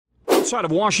Outside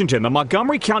of Washington, the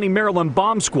Montgomery County, Maryland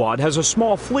Bomb Squad has a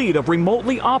small fleet of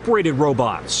remotely operated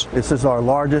robots. This is our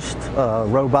largest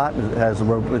robot.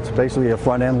 It's basically a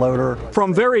front-end loader.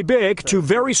 From very big to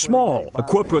very small,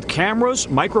 equipped with cameras,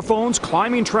 microphones,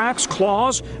 climbing tracks,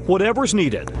 claws, whatever's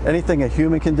needed. Anything a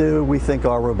human can do, we think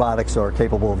our robotics are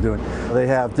capable of doing. They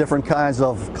have different kinds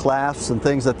of clasps and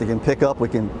things that they can pick up. We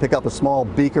can pick up a small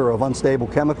beaker of unstable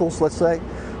chemicals, let's say,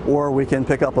 or we can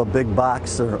pick up a big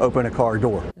box or open a car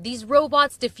door. These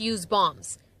robots defuse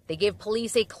bombs. They give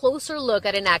police a closer look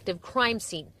at an active crime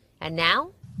scene. And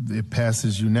now? It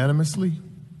passes unanimously.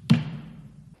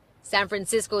 San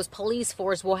Francisco's police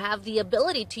force will have the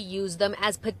ability to use them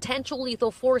as potential lethal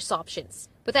force options.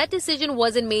 But that decision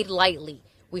wasn't made lightly.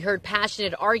 We heard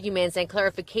passionate arguments and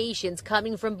clarifications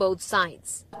coming from both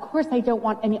sides. Of course, I don't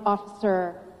want any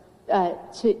officer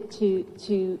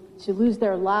to lose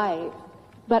their life.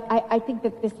 But I think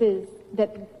that this is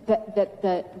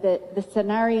the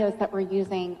scenarios that we're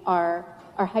using are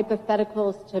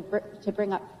hypotheticals to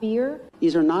bring up fear.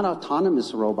 These are not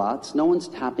autonomous robots. No one's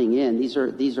tapping in. These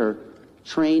are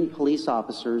trained police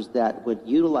officers that would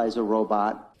utilize a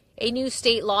robot. A new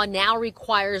state law now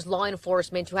requires law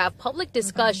enforcement to have public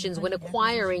discussions when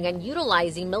acquiring and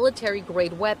utilizing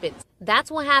military-grade weapons. That's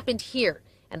what happened here.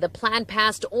 And the plan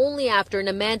passed only after an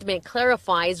amendment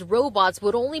clarifies robots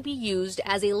would only be used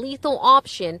as a lethal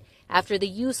option after the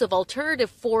use of alternative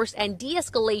force and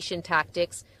de-escalation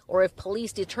tactics, or if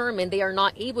police determine they are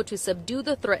not able to subdue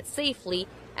the threat safely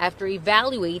after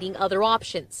evaluating other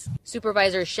options.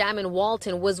 Supervisor Shaman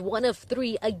Walton was one of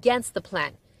 3 against the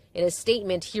plan. In a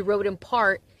statement, he wrote in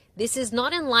part, "This is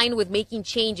not in line with making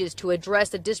changes to address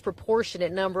the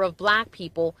disproportionate number of black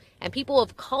people and people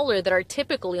of color that are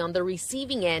typically on the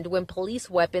receiving end when police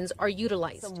weapons are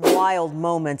utilized." Some wild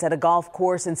moments at a golf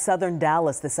course in southern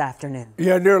Dallas this afternoon.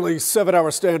 Yeah, nearly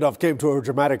 7-hour standoff came to a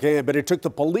dramatic end, but it took the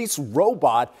police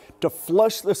robot to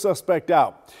flush the suspect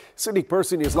out. Cindy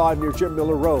Persing is live near Jim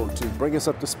Miller Road to bring us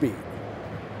up to speed.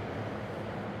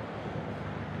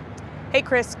 Hey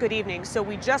Chris, good evening. So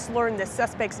we just learned the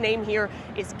suspect's name here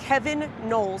is Kevin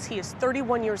Knowles. He is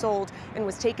 31 years old and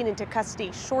was taken into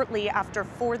custody shortly after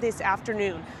 4 this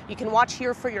afternoon. You can watch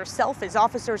here for yourself as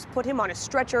officers put him on a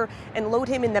stretcher and load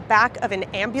him in the back of an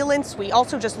ambulance. We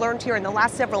also just learned here in the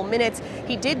last several minutes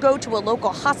he did go to a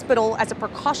local hospital. As a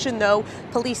precaution though,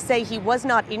 police say he was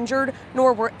not injured,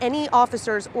 nor were any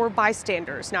officers or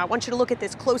bystanders. Now I want you to look at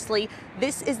this closely.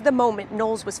 This is the moment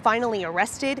Knowles was finally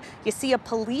arrested. You see a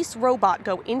police robot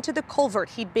go into the culvert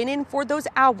he'd been in for those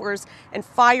hours and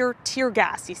fire tear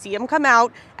gas. You see him come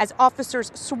out as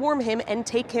officers swarm him and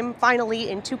take him finally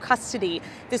into custody.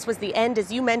 This was the end,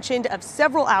 as you mentioned, of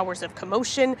several hours of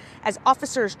commotion as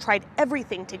officers tried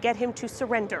everything to get him to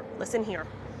surrender. Listen here.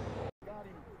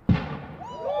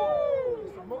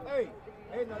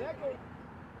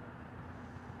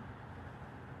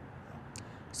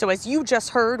 So as you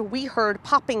just heard, we heard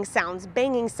popping sounds,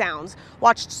 banging sounds,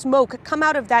 watched smoke come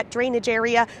out of that drainage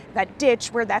area, that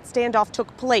ditch where that standoff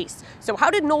took place. So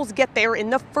how did Knowles get there in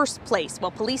the first place?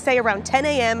 Well, police say around 10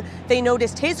 a.m. they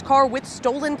noticed his car with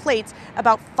stolen plates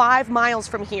about 5 miles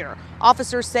from here.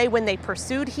 Officers say when they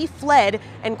pursued, he fled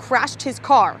and crashed his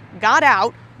car, got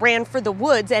out, ran for the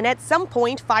woods, and at some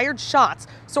point fired shots.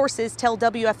 Sources tell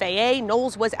WFAA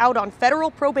Knowles was out on federal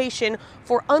probation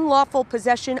for unlawful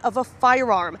possession of a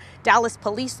firearm. Dallas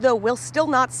police, though, will still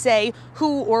not say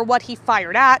who or what he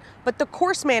fired at, but the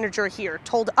course manager here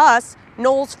told us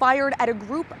Knowles fired at a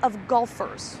group of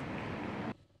golfers.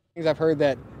 I've heard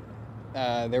that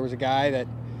there was a guy that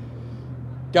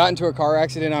got into a car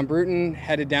accident on Bruton,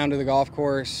 headed down to the golf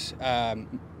course,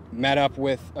 met up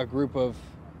with a group of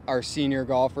our senior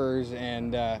golfers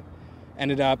and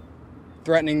ended up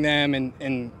threatening them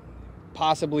and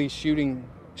possibly shooting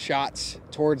shots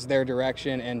towards their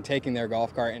direction and taking their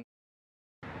golf cart.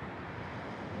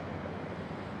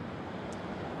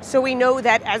 So we know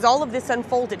that as all of this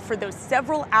unfolded for those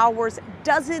several hours,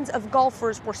 dozens of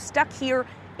golfers were stuck here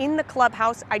in the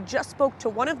clubhouse. I just spoke to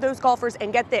one of those golfers,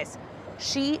 and get this,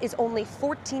 she is only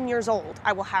 14 years old.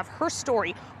 I will have her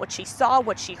story, what she saw,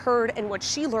 what she heard, and what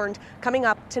she learned coming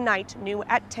up tonight, new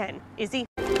at 10. Izzy?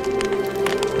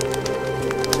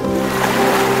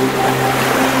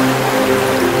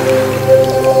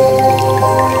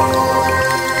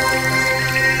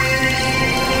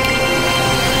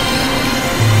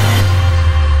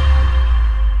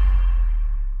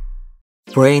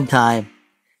 Brain time.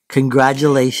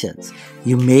 Congratulations,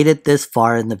 you made it this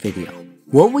far in the video.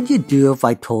 What would you do if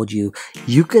I told you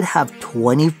you could have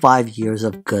 25 years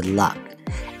of good luck?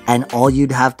 And all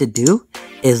you'd have to do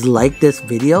is like this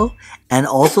video and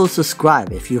also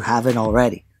subscribe if you haven't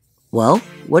already. Well,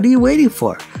 what are you waiting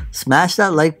for? Smash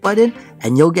that like button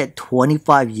and you'll get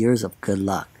 25 years of good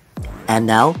luck. And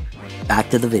now, back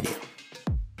to the video.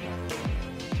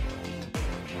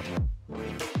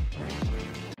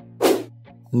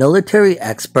 Military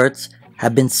experts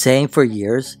have been saying for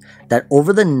years that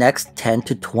over the next 10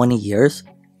 to 20 years,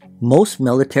 most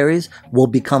militaries will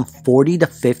become 40 to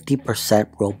 50%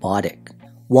 robotic,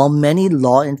 while many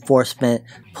law enforcement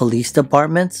police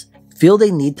departments feel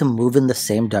they need to move in the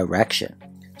same direction.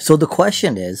 So the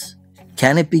question is,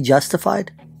 can it be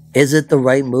justified? Is it the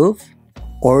right move?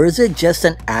 Or is it just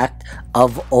an act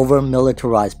of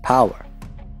over-militarized power?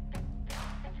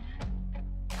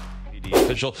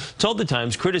 Official told the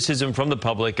Times criticism from the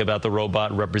public about the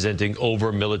robot representing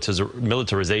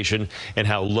over-militarization and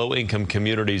how low-income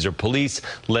communities or police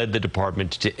led the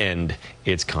department to end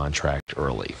its contract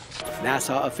early.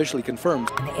 NASA officially confirmed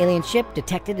an alien ship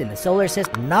detected in the solar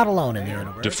system, not alone in the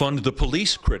universe. To fund the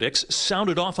police, critics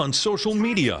sounded off on social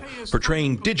media,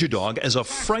 portraying Digidog as a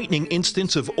frightening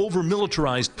instance of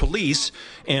over-militarized police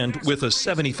and, with a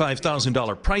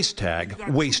 $75,000 price tag,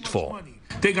 wasteful.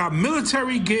 They got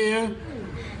military gear,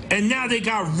 and now they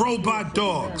got robot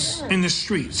dogs in the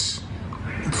streets,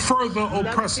 further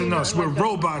oppressing us. We're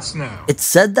robots now. It's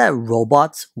said that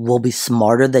robots will be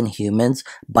smarter than humans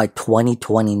by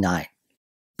 2029.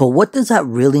 But what does that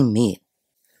really mean?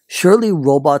 Surely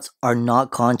robots are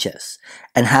not conscious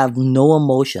and have no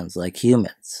emotions like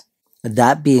humans.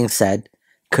 That being said,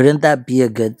 couldn't that be a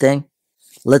good thing?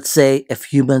 Let's say if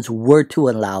humans were to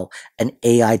allow an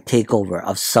AI takeover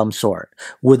of some sort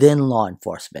within law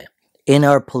enforcement, in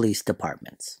our police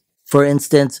departments. For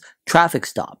instance, traffic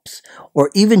stops, or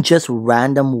even just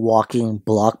random walking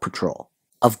block patrol.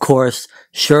 Of course,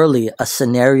 surely a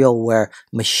scenario where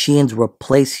machines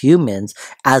replace humans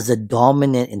as the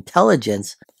dominant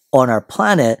intelligence on our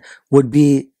planet would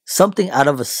be something out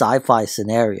of a sci-fi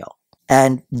scenario,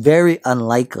 and very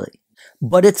unlikely.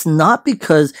 But it's not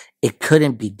because it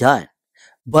couldn't be done,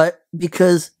 but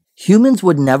because humans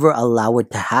would never allow it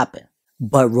to happen.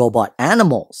 But robot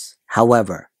animals,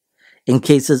 however, in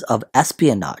cases of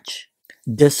espionage,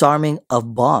 disarming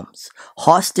of bombs,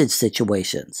 hostage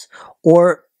situations,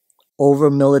 or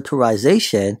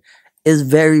over-militarization is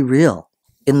very real.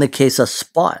 In the case of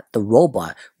Spot, the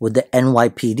robot with the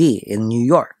NYPD in New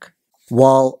York,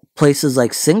 while places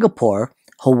like Singapore,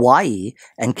 Hawaii,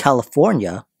 and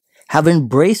California have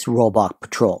embraced robot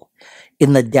patrol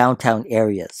in the downtown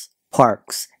areas,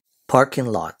 parks, parking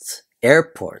lots,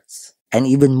 airports, and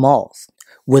even malls,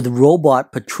 with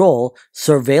robot patrol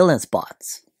surveillance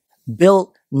bots,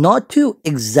 built not to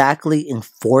exactly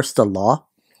enforce the law,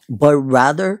 but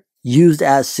rather used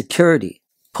as security,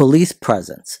 police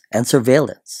presence, and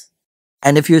surveillance.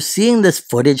 And if you're seeing this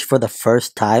footage for the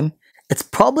first time, it's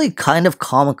probably kind of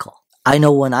comical. I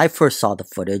know when I first saw the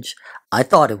footage, I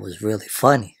thought it was really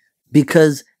funny,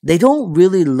 because they don't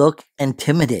really look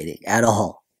intimidating at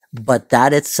all. But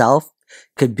that itself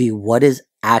could be what is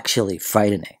actually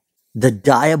frightening. The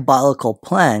diabolical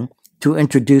plan to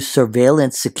introduce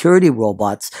surveillance security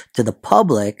robots to the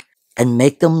public and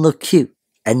make them look cute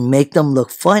and make them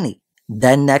look funny.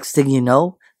 Then next thing you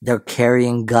know, they're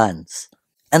carrying guns.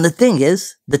 And the thing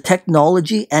is, the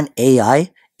technology and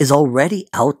AI is already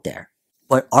out there.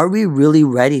 But are we really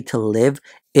ready to live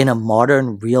in a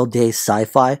modern real-day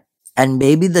sci-fi? And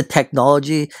maybe the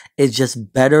technology is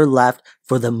just better left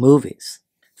for the movies.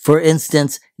 For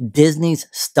instance, Disney's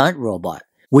stunt robot,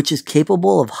 which is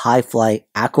capable of high-flight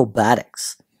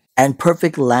acrobatics and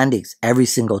perfect landings every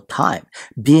single time,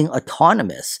 being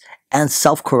autonomous and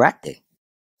self-correcting.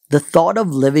 The thought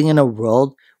of living in a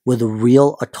world with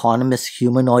real autonomous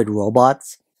humanoid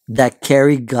robots that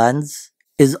carry guns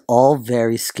is all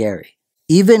very scary.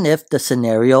 Even if the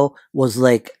scenario was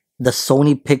like the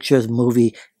Sony Pictures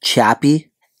movie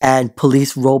Chappie and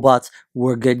police robots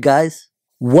were good guys,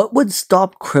 what would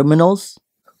stop criminals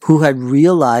who had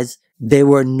realized they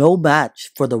were no match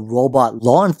for the robot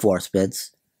law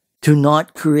enforcements to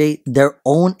not create their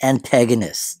own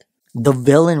antagonist, the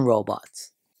villain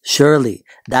robots? Surely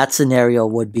that scenario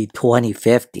would be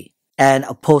 2050, and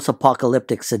a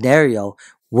post-apocalyptic scenario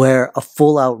where a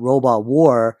full-out robot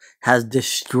war has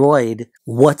destroyed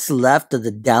what's left of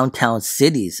the downtown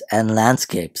cities and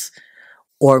landscapes.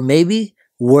 Or maybe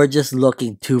we're just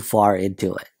looking too far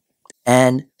into it.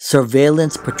 And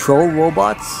surveillance patrol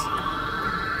robots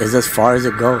is as far as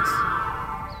it goes.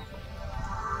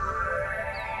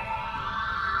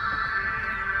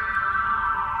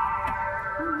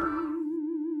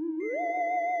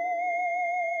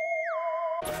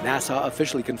 NASA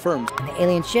officially confirmed an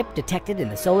alien ship detected in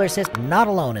the solar system, not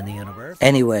alone in the universe.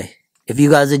 Anyway, if you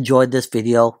guys enjoyed this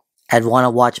video and want to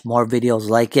watch more videos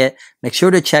like it, make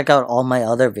sure to check out all my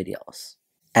other videos.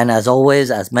 And as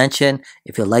always, as mentioned,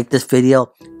 if you like this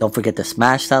video, don't forget to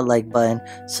smash that like button,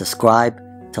 subscribe.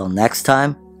 Till next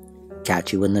time,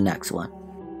 catch you in the next one.